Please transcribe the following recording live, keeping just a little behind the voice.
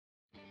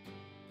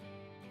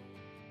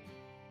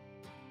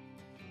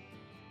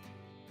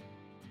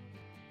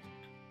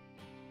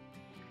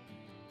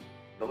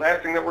The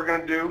last thing that we're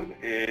going to do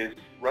is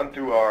run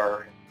through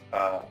our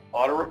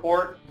auto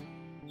report.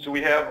 So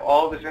we have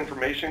all of this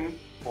information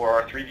for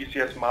our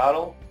 3DCS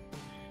model,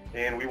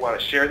 and we want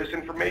to share this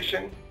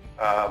information.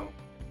 Our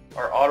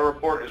auto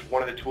report is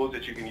one of the tools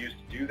that you can use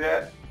to do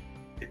that.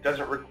 It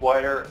doesn't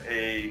require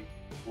a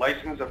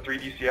license of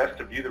 3DCS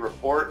to view the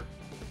report,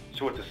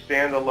 so it's a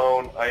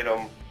standalone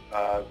item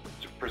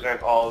to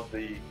present all of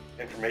the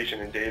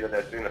information and data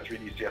that's in a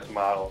 3DCS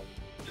model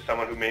to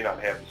someone who may not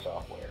have the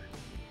software.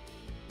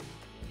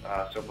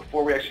 So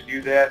before we actually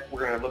do that, we're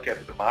going to look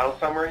at the model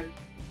summary.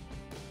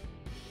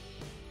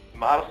 The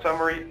model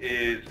summary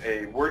is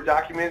a Word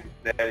document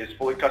that is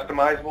fully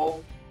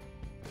customizable,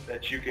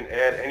 that you can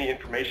add any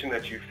information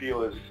that you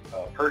feel is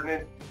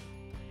pertinent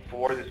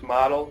for this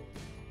model.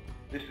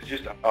 This is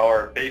just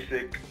our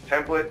basic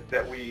template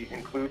that we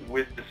include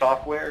with the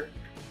software,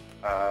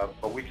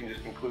 but we can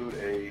just include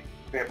a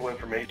sample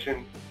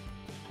information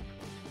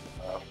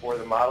for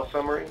the model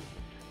summary.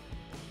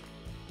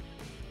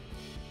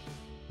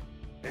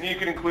 And you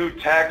can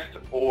include text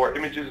or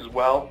images as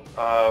well.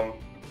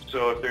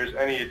 So if there's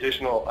any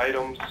additional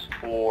items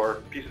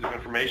or pieces of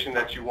information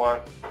that you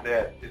want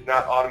that is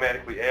not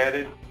automatically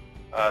added,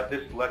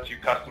 this lets you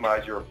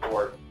customize your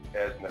report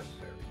as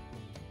necessary.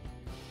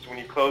 So when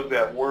you close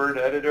that Word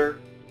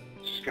editor,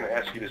 it's just going to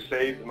ask you to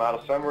save the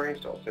model summary,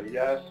 so I'll say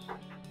yes.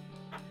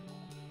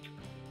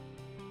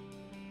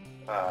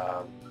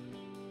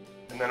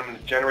 And then I'm going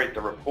to generate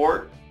the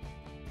report.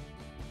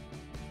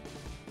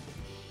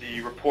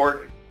 The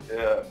report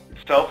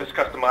itself is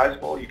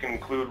customizable. You can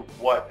include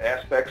what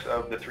aspects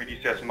of the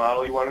 3DCS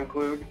model you want to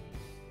include.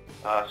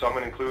 So I'm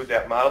going to include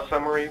that model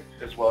summary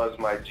as well as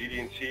my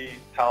GD&T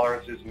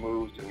tolerances,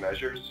 moves, and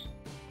measures.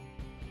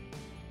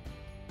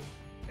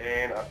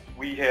 And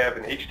we have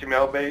an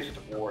HTML-based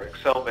or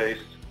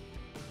Excel-based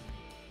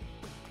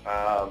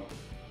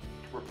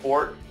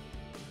report.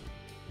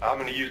 I'm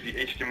going to use the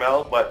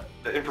HTML, but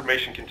the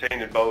information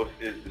contained in both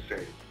is the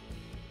same.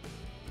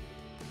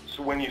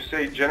 So when you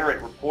say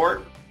generate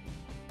report,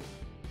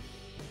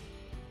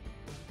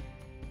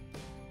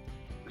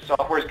 the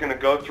software is going to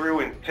go through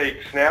and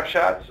take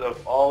snapshots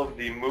of all of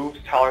the moves,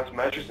 tolerance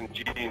measures, and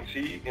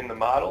GD&T in the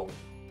model.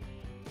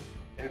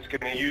 And it's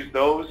going to use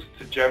those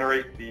to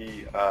generate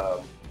the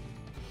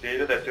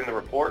data that's in the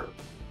report.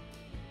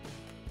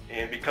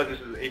 And because this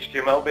is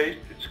HTML based,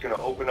 it's going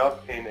to open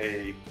up in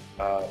a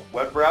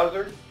web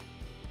browser.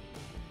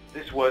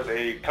 This was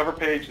a cover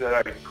page that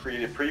I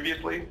created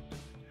previously.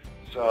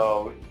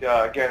 So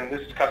again,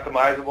 this is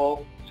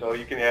customizable, so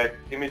you can add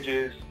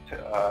images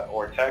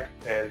or text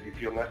as you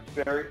feel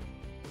necessary.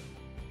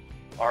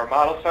 Our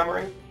model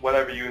summary,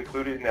 whatever you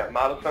included in that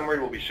model summary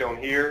will be shown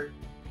here.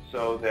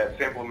 So that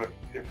sample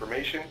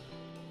information,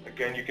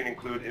 again, you can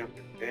include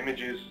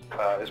images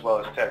as well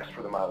as text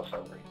for the model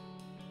summary.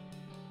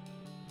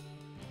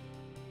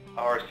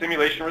 Our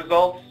simulation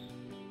results,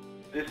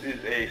 this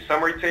is a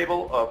summary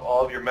table of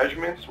all of your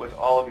measurements with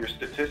all of your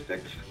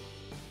statistics.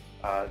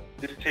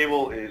 This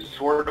table is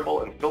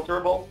sortable and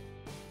filterable.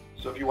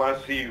 So if you want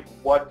to see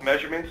what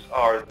measurements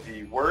are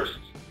the worst,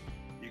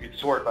 you could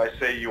sort by,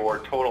 say, your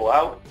total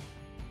out.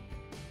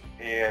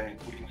 And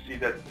we can see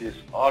that this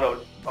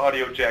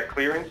audio jack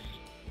clearance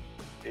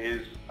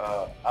is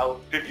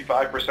out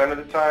 55% of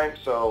the time.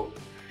 So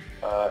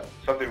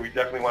something we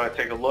definitely want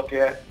to take a look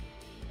at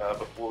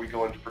before we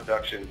go into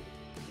production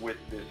with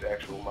this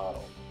actual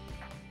model.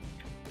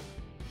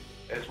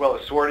 As well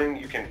as sorting,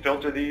 you can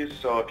filter these.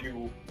 So if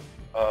you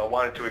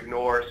wanted to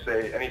ignore,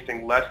 say,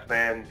 anything less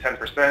than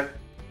 10%,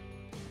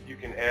 you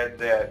can add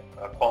that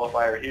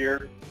qualifier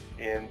here,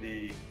 and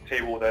the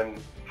table will then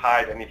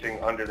hide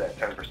anything under that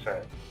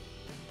 10%.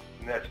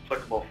 And that's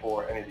applicable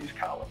for any of these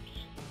columns.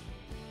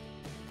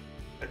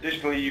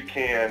 Additionally, you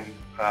can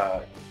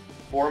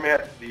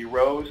format the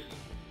rows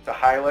to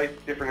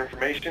highlight different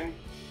information.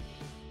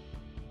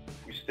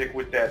 We stick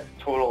with that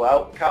total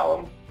out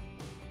column.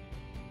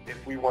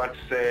 If we want to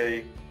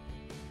say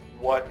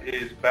what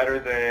is better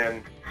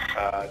than,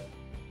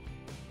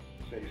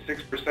 say,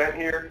 6%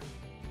 here,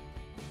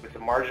 with a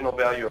marginal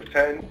value of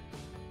 10,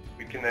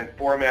 we can then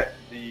format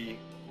the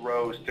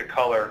rows to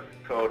color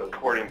code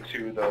according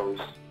to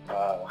those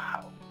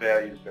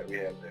values that we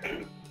have there.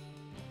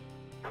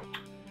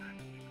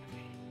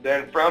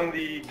 Then from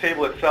the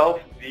table itself,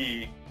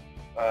 the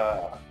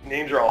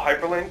names are all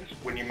hyperlinked.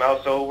 When you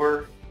mouse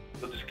over,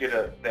 you'll just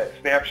get that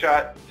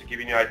snapshot to give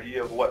you an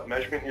idea of what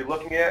measurement you're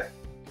looking at.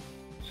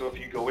 So if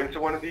you go into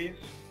one of these,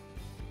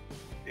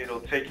 it'll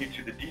take you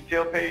to the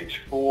detail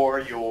page for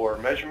your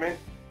measurement,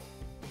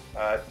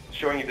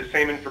 showing you the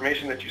same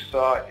information that you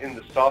saw in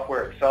the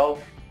software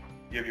itself.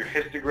 You have your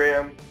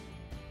histogram,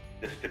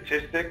 the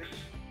statistics,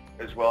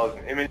 as well as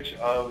an image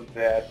of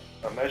that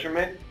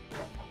measurement.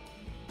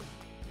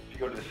 If you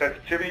go to the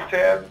sensitivity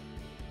tab,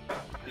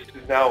 this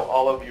is now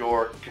all of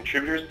your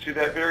contributors to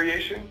that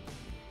variation.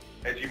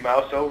 As you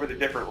mouse over the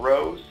different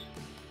rows,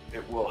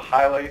 it will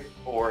highlight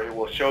or it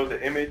will show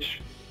the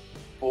image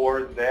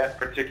for that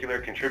particular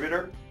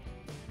contributor.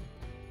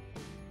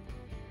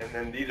 And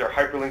then these are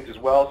hyperlinked as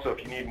well, so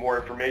if you need more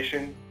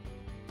information,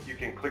 you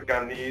can click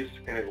on these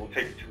and it will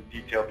take you to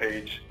the detail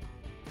page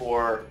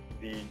for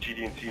the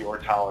GD&T or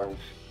tolerance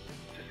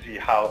to see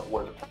how it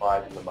was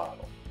applied in the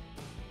model.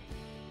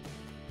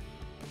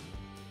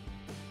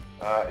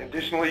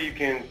 Additionally, you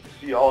can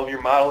see all of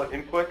your model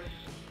inputs.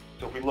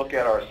 So if we look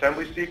at our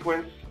assembly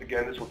sequence,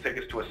 again, this will take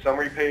us to a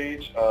summary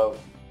page of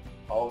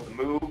all of the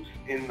moves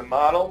in the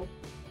model,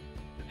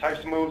 the types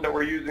of moves that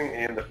we're using,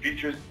 and the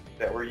features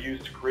that were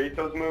used to create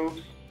those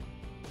moves.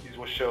 These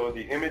will show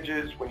the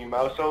images when you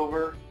mouse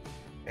over,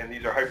 and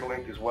these are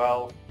hyperlinked as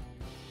well,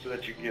 so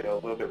that you get a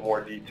little bit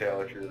more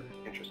detail if you're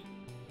interested.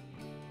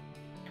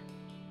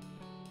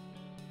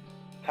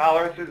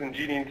 Tolerances and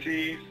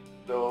GD&Ts,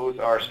 those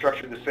are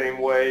structured the same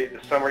way,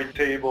 the summary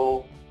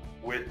table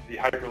with the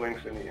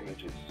hyperlinks and the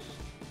images.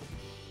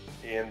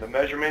 And the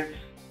measurements,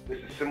 this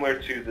is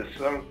similar to the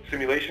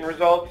simulation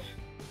results.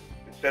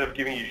 Instead of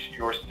giving you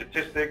your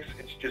statistics,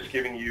 it's just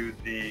giving you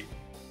the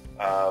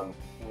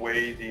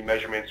way the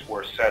measurements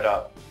were set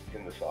up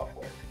in the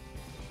software.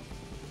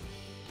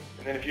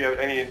 And then if you have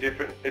any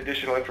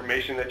additional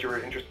information that you're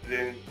interested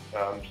in,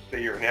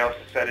 say your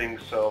analysis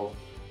settings, so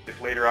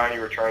if later on you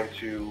were trying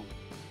to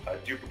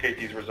duplicate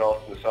these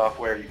results in the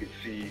software, you could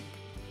see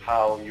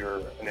how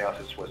your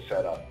analysis was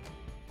set up.